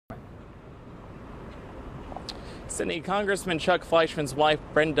Sydney, Congressman Chuck Fleischmann's wife,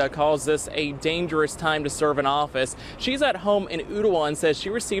 Brenda, calls this a dangerous time to serve in office. She's at home in Ottawa and says she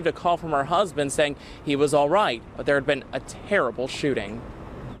received a call from her husband saying he was all right, but there had been a terrible shooting.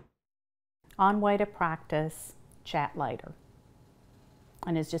 On way to practice, chat later.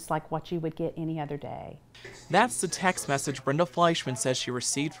 And it's just like what you would get any other day. That's the text message Brenda Fleischmann says she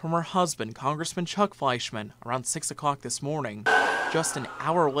received from her husband, Congressman Chuck Fleischmann, around 6 o'clock this morning. Just an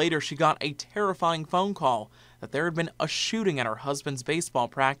hour later, she got a terrifying phone call that there had been a shooting at her husband's baseball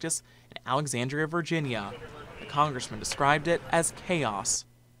practice in Alexandria, Virginia. The congressman described it as chaos.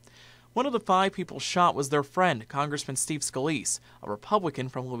 One of the 5 people shot was their friend, Congressman Steve Scalise, a Republican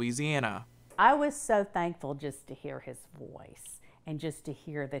from Louisiana. I was so thankful just to hear his voice and just to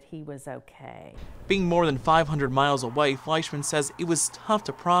hear that he was okay. Being more than 500 miles away, Fleischmann says it was tough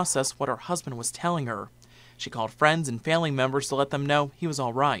to process what her husband was telling her. She called friends and family members to let them know he was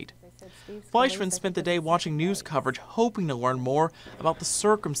all right. Fleischmann spent the day watching news coverage, hoping to learn more about the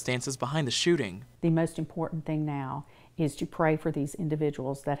circumstances behind the shooting. The most important thing now is to pray for these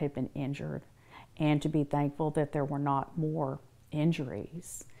individuals that have been injured and to be thankful that there were not more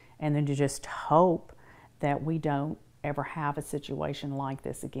injuries, and then to just hope that we don't ever have a situation like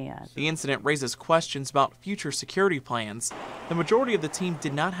this again. The incident raises questions about future security plans. The majority of the team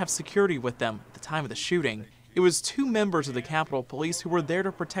did not have security with them at the time of the shooting. It was 2 members of the Capitol Police who were there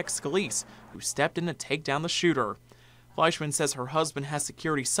to protect Scalise, who stepped in to take down the shooter. Fleischmann says her husband has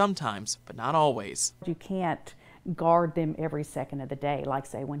security sometimes, but not always. You can't guard them every second of the day, like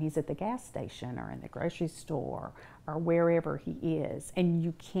say when he's at the gas station or in the grocery store or wherever he is, and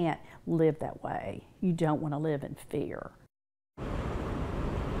you can't live that way. You don't want to live in fear.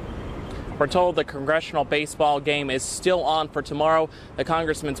 We're told the congressional baseball game is still on for tomorrow. The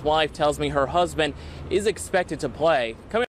congressman's wife tells me her husband is expected to play.